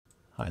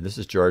Hi, this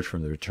is George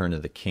from the Return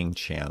of the King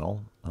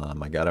channel.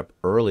 I got up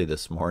early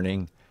this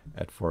morning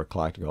at 4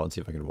 o'clock to go out and see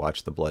if I could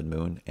watch the blood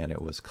moon, and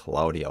it was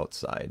cloudy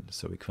outside,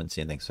 so we couldn't see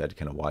anything, so I had to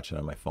kind of watch it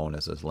on my phone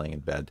as I was laying in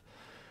bed.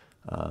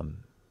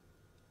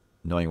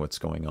 Knowing what's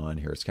going on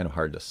here, it's kind of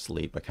hard to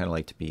sleep. I kind of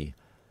like to be,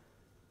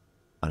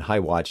 on high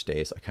watch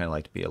days, I kind of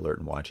like to be alert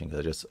and watching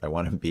because I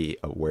want to be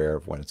aware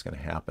of when it's going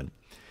to happen.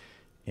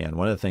 And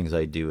one of the things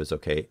I do is,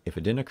 okay, if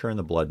it didn't occur in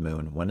the blood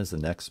moon, when is the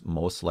next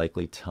most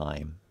likely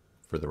time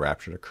for the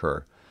rapture to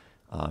occur,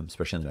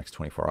 especially in the next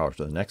 24 hours?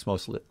 So the next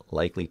most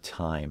likely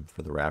time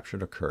for the rapture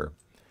to occur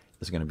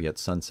is going to be at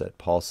sunset.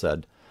 Paul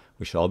said,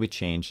 we shall all be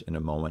changed in a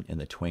moment, in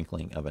the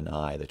twinkling of an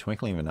eye. The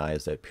twinkling of an eye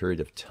is that period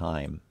of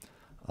time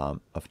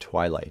of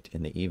twilight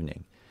in the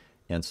evening.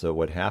 And so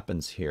what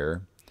happens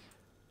here,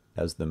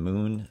 as the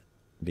moon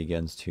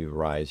begins to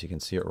rise, you can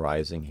see it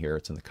rising here.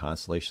 It's in the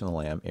constellation of the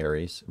Lamb,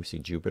 Aries. We see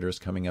Jupiter's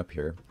coming up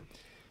here.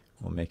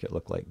 We'll make it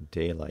look like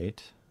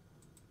daylight.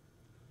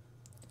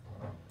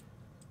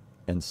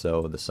 And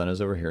so the sun is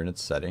over here and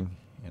it's setting,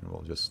 and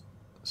we'll just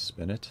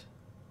spin it.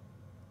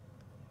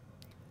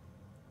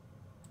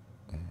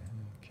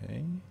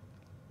 Okay.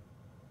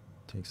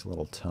 Takes a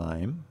little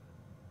time.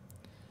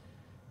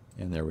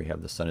 And there we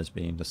have the sun is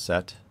beginning to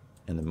set,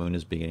 and the moon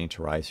is beginning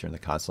to rise here in the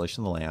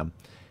constellation of the Lamb.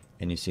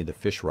 And you see the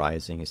fish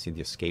rising. You see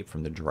the escape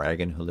from the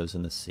dragon who lives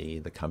in the sea.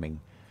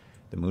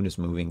 The moon is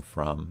moving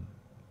from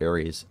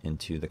Aries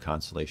into the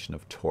constellation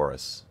of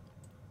Taurus.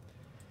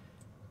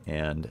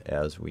 And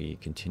as we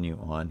continue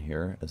on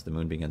here, as the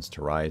moon begins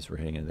to rise, we're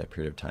heading into that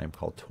period of time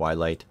called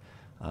twilight.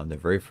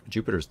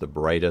 Jupiter's the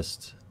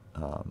brightest,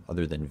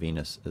 other than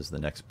Venus, is the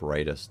next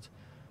brightest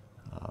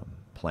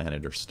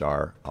planet or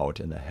star out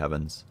in the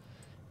heavens.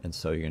 And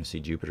so you're going to see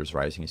Jupiter's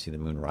rising, you see the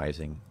moon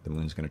rising. The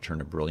moon's going to turn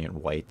a brilliant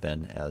white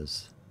then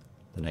as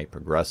the night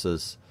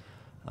progresses.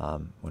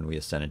 When we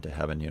ascend into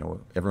heaven, you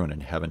know, everyone in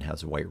heaven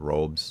has white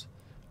robes.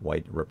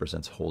 White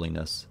represents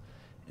holiness.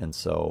 And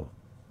so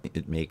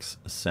it makes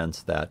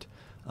sense that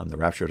the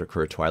rapture would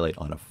occur at twilight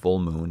on a full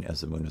moon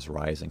as the moon is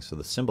rising. So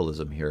the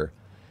symbolism here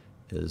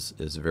is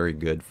very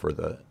good for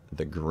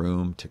the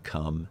groom to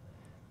come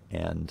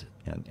and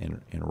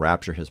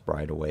rapture his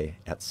bride away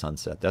at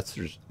sunset.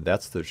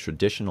 That's the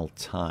traditional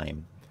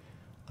time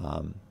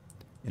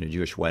in a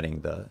Jewish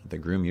wedding. The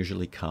groom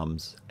usually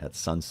comes at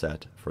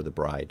sunset for the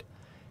bride.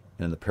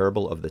 And in the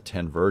parable of the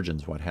 10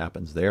 virgins, what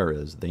happens there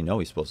is they know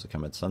he's supposed to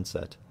come at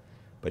sunset,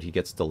 but he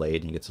gets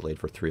delayed, and he gets delayed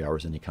for 3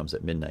 hours, and he comes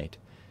at midnight.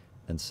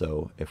 And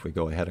so if we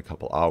go ahead a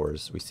couple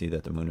hours, we see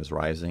that the moon is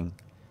rising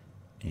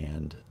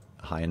and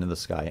high into the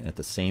sky, and at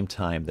the same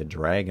time the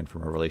dragon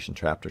from Revelation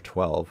chapter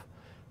 12,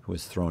 who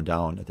was thrown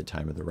down at the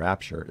time of the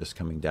rapture, is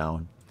coming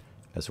down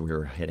as we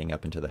are heading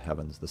up into the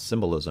heavens. The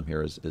symbolism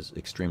here is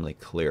extremely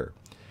clear.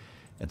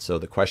 And so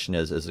the question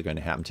is it going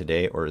to happen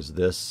today, or is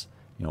this,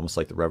 you know, almost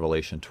like the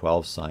Revelation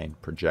 12 sign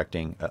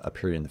projecting a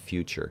period in the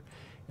future?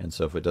 And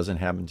so if it doesn't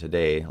happen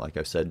today, like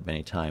I've said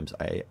many times,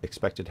 I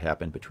expect it to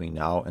happen between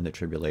now and the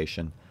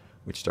tribulation,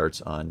 which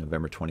starts on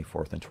November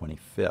 24th and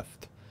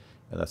 25th.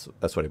 And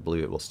that's what I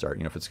believe it will start,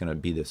 you know, if it's going to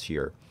be this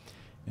year.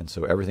 And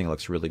so everything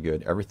looks really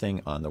good.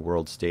 Everything on the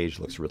world stage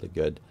looks really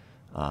good.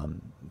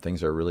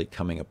 Things are really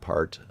coming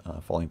apart,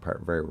 falling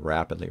apart very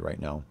rapidly right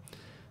now.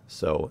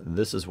 So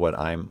this is what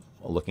I'm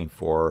looking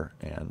for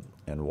and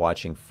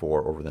watching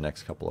for over the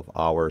next couple of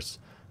hours.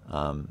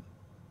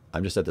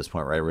 I'm just at this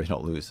point where I really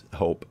don't lose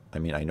hope. I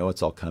mean, I know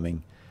it's all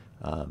coming.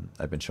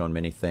 I've been shown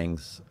many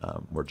things.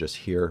 We're just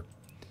here,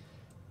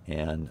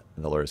 and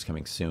the Lord is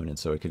coming soon. And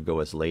so it could go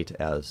as late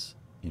as,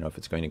 you know, if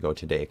it's going to go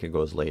today, it could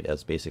go as late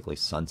as basically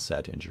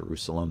sunset in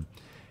Jerusalem.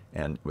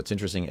 And what's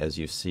interesting, as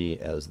you see,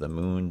 as the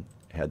moon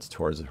heads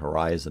towards the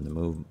horizon, the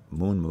moon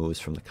moves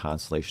from the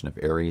constellation of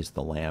Aries,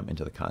 the Lamb,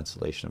 into the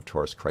constellation of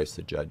Taurus, Christ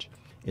the Judge.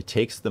 It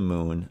takes the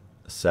moon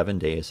 7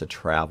 days to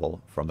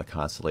travel from the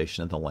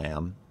constellation of the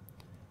Lamb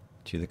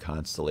to the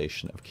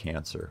constellation of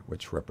Cancer,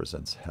 which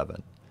represents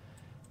heaven.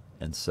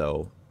 And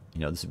so,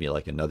 you know, this would be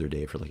like another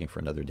day if you're looking for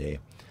another day.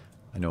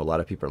 I know a lot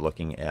of people are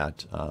looking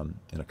at,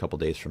 in a couple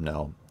days from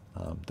now,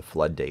 the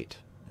flood date.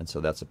 And so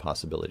that's a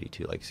possibility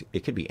too. Like,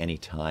 it could be any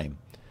time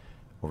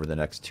over the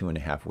next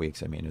 2.5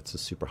 weeks. I mean, it's a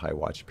super high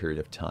watch period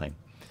of time.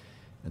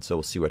 And so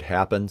we'll see what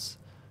happens.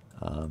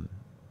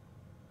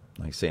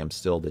 Like I say,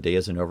 the day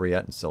isn't over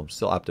yet, and so I'm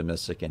still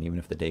optimistic. And even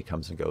if the day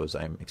comes and goes,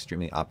 I'm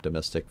extremely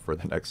optimistic for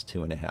the next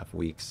 2.5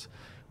 weeks.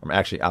 I'm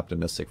actually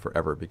optimistic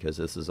forever, because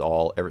this is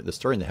all, the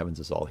story in the heavens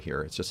is all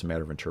here. It's just a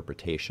matter of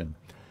interpretation.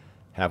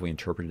 Have we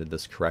interpreted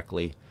this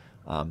correctly?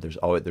 There's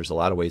a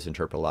lot of ways to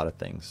interpret a lot of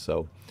things.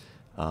 So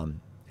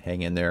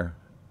hang in there.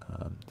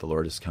 The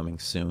Lord is coming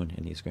soon,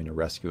 and he's going to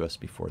rescue us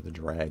before the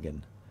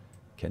dragon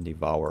can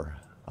devour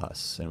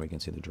us. And we can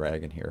see the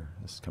dragon here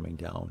is coming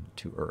down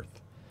to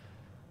earth.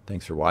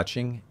 Thanks for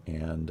watching,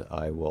 and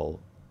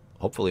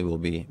hopefully we'll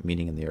be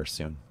meeting in the air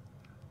soon.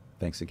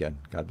 Thanks again.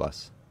 God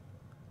bless.